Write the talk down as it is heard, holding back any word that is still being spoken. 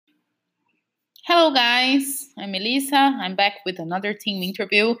Hello, guys. I'm Melissa. I'm back with another team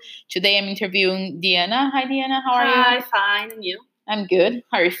interview. Today, I'm interviewing Diana. Hi, Diana. How are you? Hi, fine. And you? I'm good.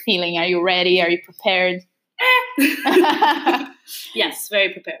 How are you feeling? Are you ready? Are you prepared? Yes,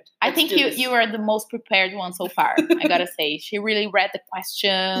 very prepared. I think you are the most prepared one so far. I gotta say, she really read the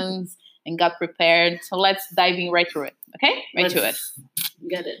questions and got prepared. So let's dive in right through it. Okay, to it.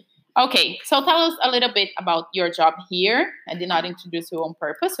 Get it. Okay, so tell us a little bit about your job here. I did not introduce you on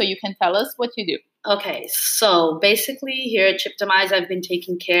purpose, so you can tell us what you do. Okay, so basically here at Chiptimize, I've been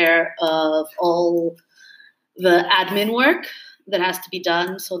taking care of all the admin work that has to be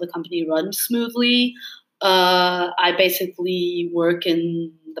done so the company runs smoothly. I basically work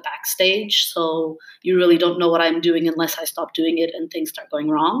in the backstage, so you really don't know what I'm doing unless I stop doing it and things start going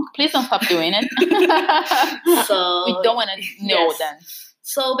wrong. Please don't stop doing it. So we don't want to know then.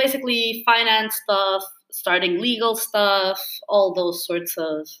 So basically finance stuff, starting legal stuff, all those sorts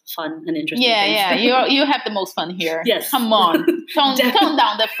of fun and interesting things. Yeah. You have the most fun here. Yes. Come on. Tone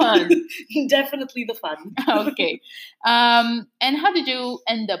down the fun. Definitely the fun. Okay. And how did you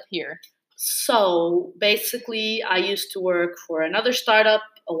end up here? So basically, I used to work for another startup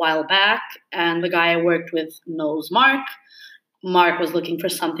a while back, and the guy I worked with knows Mark. Mark was looking for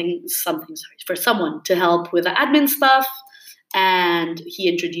someone to help with the admin stuff. And he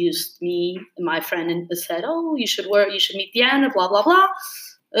introduced me and my friend and said, "Oh, you should meet Diana, blah, blah, blah."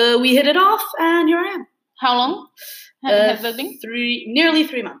 We hit it off, and here I am. How long has that been? Nearly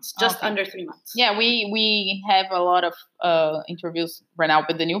 3 months, just under 3 months. Yeah, we have a lot of interviews right now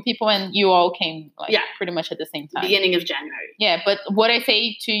with the new people, and you all came pretty much at the same time. Beginning of January. Yeah, but what I'm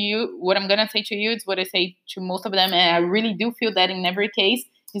going to say to you is what I say to most of them, and I really do feel that in every case,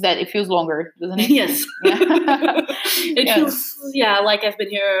 is that it feels longer, doesn't it? Yes. It feels, like I've been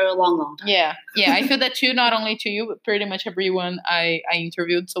here a long, long time. Yeah. I feel that too, not only to you, but pretty much everyone I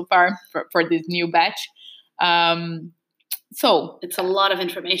interviewed so far for this new batch. So it's a lot of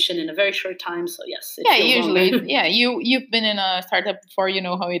information in a very short time. So yes. Usually. You've been in a startup before, you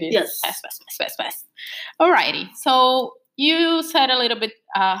know how it is. Yes. Fast. Alrighty. So you said a little bit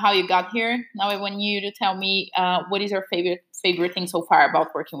how you got here. Now I want you to tell me what is your favorite thing so far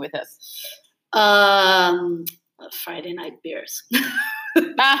about working with us? Friday night beers.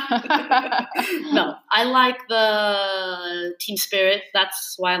 No, I like the team spirit.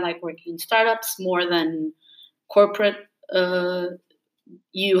 That's why I like working in startups more than corporate.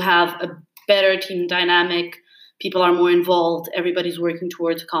 You have a better team dynamic. People are more involved. Everybody's working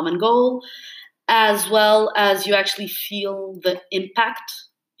towards a common goal, as well as you actually feel the impact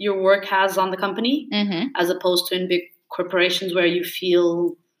your work has on the company, as opposed to in big corporations where you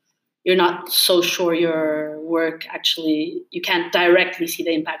feel you're not so sure your work actually, you can't directly see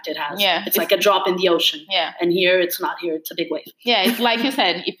the impact it has. Yeah, it's like a drop in the ocean. Yeah. And here it's not. Here it's a big wave. Yeah, it's like you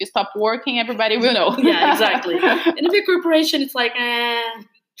said, if you stop working, everybody will know. Yeah, exactly. In a big corporation, it's like,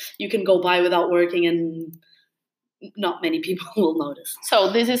 you can go by without working and not many people will notice. So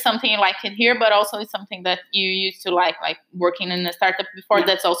this is something you like it here, but also it's something that you used to like working in a startup before. Yeah.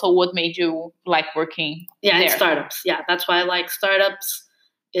 That's also what made you like working there. In startups. Yeah, that's why I like startups.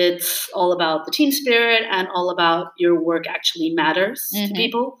 It's all about the team spirit and all about your work actually matters to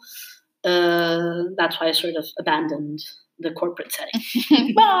people. That's why I sort of abandoned the corporate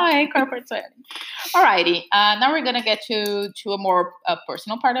setting. Bye, corporate setting. Alrighty. Now we're gonna get to a more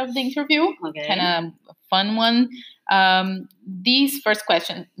personal part of the interview. Okay. Kind of a fun one. This first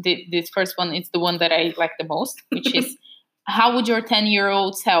question, this first one is the one that I like the most, which is, how would your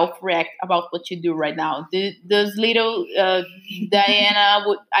 10-year-old self react about what you do right now? Does little Diana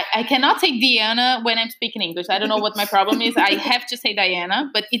I cannot say Diana when I'm speaking English. I don't know what my problem is. I have to say Diana,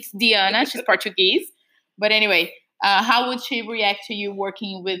 but it's Diana. She's Portuguese. But anyway, how would she react to you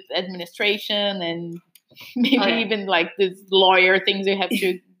working with administration and maybe even like this lawyer things you have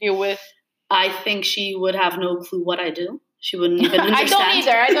to deal with? I think she would have no clue what I do. She wouldn't even understand.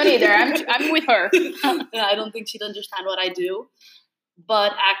 I don't either. I'm with her. Yeah, I don't think she'd understand what I do.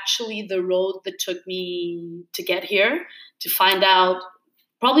 But actually, the road that took me to get here, to find out,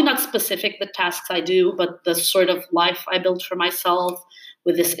 probably not specific the tasks I do, but the sort of life I built for myself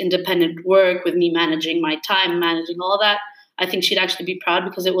with this independent work, with me managing my time, managing all that, I think she'd actually be proud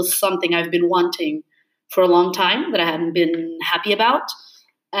because it was something I've been wanting for a long time that I hadn't been happy about.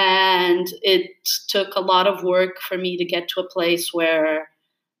 And it took a lot of work for me to get to a place where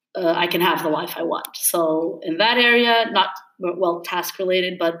I can have the life I want. So in that area, not, task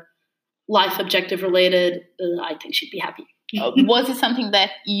related, but life objective related, I think she'd be happy. Was it something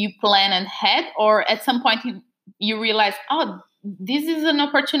that you planned and had, or at some point you realized, oh, this is an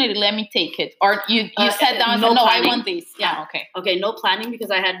opportunity, let me take it? Or you sat down and said, no, I want this. Yeah, okay. Okay, no planning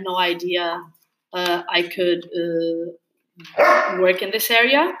because I had no idea I could work in this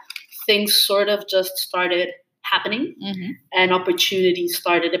area, things sort of just started happening, and opportunities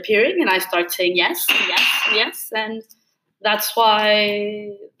started appearing, and I started saying yes, yes, yes, and that's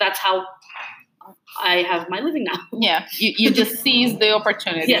how I have my living now. Yeah, you just seize the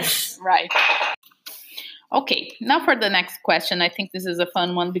opportunity. Yes. Right. Okay, now for the next question. I think this is a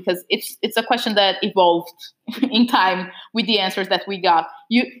fun one because it's a question that evolved in time with the answers that we got.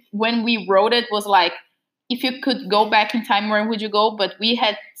 When we wrote it was like, if you could go back in time, where would you go? But we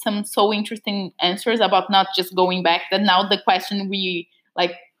had some so interesting answers about not just going back, that now the question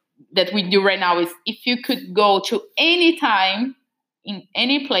that we do right now is, if you could go to any time in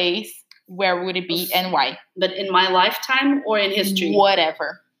any place, where would it be and why? But in my lifetime or in history?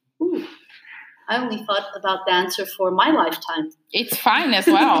 Whatever. Ooh, I only thought about the answer for my lifetime. It's fine as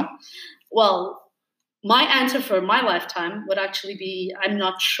well. Well, my answer for my lifetime would actually be, I'm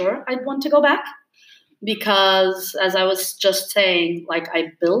not sure I'd want to go back. Because, as I was just saying, like,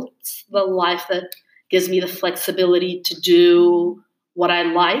 I built the life that gives me the flexibility to do what I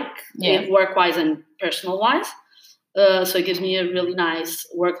like, work-wise and personal-wise. So it gives me a really nice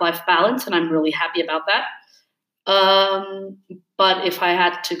work-life balance, and I'm really happy about that. But if I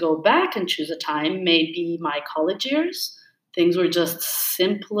had to go back and choose a time, maybe my college years. Things were just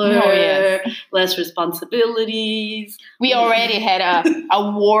simpler, less responsibilities. We already had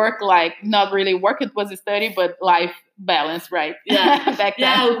a work, like, not really work, it was a study, but life balance, right? Yeah. Back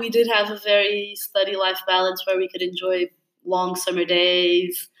then. Yeah, we did have a very study-life balance where we could enjoy long summer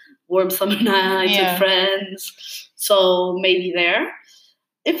days, warm summer nights with friends. So maybe there.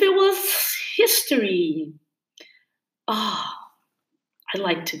 If it was history, I'd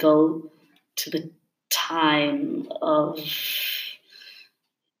like to go to the time of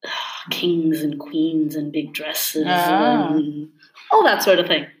kings and queens and big dresses and all that sort of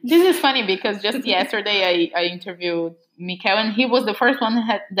thing. This is funny because just yesterday I interviewed Mikael, and he was the first one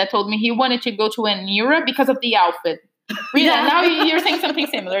that told me he wanted to go to an era because of the outfit. Really? Yeah. Now you're saying something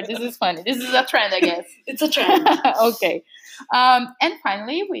similar. This is funny. This is a trend, I guess. It's a trend. Okay. And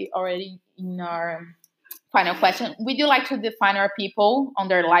finally, we already in our final question. We do like to define our people on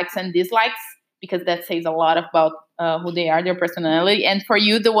their likes and dislikes, because that says a lot about who they are, their personality. And for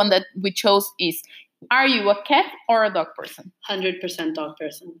you, the one that we chose is, are you a cat or a dog person? 100% dog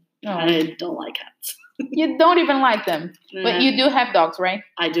person. Oh. I don't like cats. You don't even like them. But you do have dogs, right?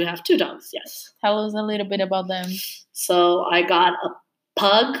 I do have 2 dogs, yes. Tell us a little bit about them. So I got a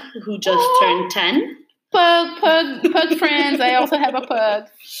pug who just turned 10. Pug friends. I also have a pug.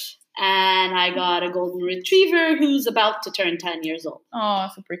 And I got a golden retriever who's about to turn 10 years old. Oh,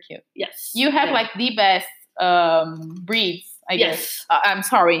 super cute. Yes. You have like the best breeds, I guess. I'm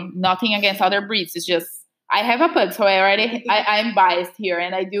sorry, nothing against other breeds. It's just, I have a pug, so I'm biased here.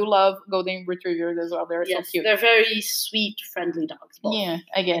 And I do love golden retrievers as well. They're so cute. They're very sweet, friendly dogs. Both. Yeah,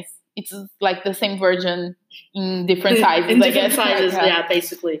 I guess. It's like the same version in different sizes, in different sizes, yeah,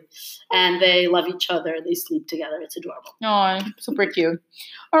 basically. And they love each other. They sleep together. It's adorable. Oh, super cute.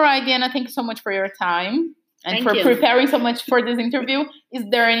 All right, Diana, thank you so much for your time and for preparing so much for this interview. Is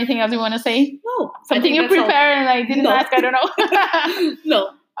there anything else you want to say? No. Something you prepared and I didn't ask? I don't know.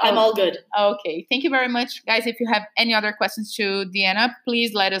 No. I'm all good. Okay. Thank you very much. Guys, if you have any other questions to Diana,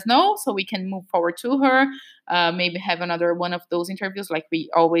 please let us know so we can move forward to her. Maybe have another one of those interviews like we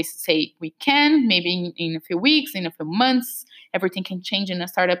always say we can. Maybe in a few weeks, in a few months. Everything can change in a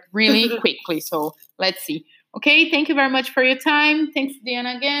startup really quickly. So let's see. Okay. Thank you very much for your time. Thanks,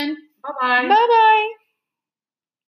 Diana, again. Bye-bye. Bye-bye.